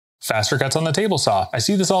faster cuts on the table saw. I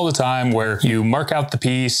see this all the time where you mark out the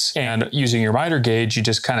piece and using your miter gauge, you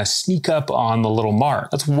just kind of sneak up on the little mark.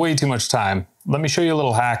 That's way too much time. Let me show you a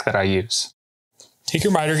little hack that I use. Take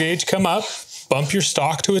your miter gauge, come up, bump your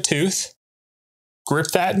stock to a tooth, grip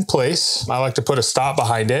that in place. I like to put a stop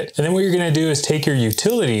behind it. And then what you're gonna do is take your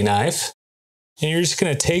utility knife and you're just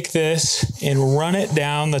gonna take this and run it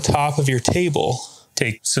down the top of your table.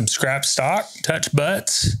 Take some scrap stock, touch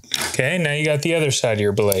butts. Okay, now you got the other side of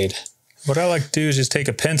your blade. What I like to do is just take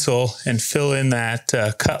a pencil and fill in that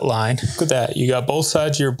cut line. Look at that, you got both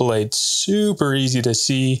sides of your blade, super easy to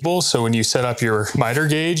see. So when you set up your miter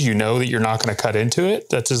gauge, you know that you're not gonna cut into it.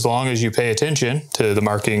 That's as long as you pay attention to the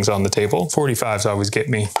markings on the table. 45s always get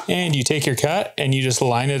me. And you take your cut and you just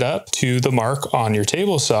line it up to the mark on your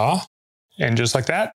table saw. And just like that,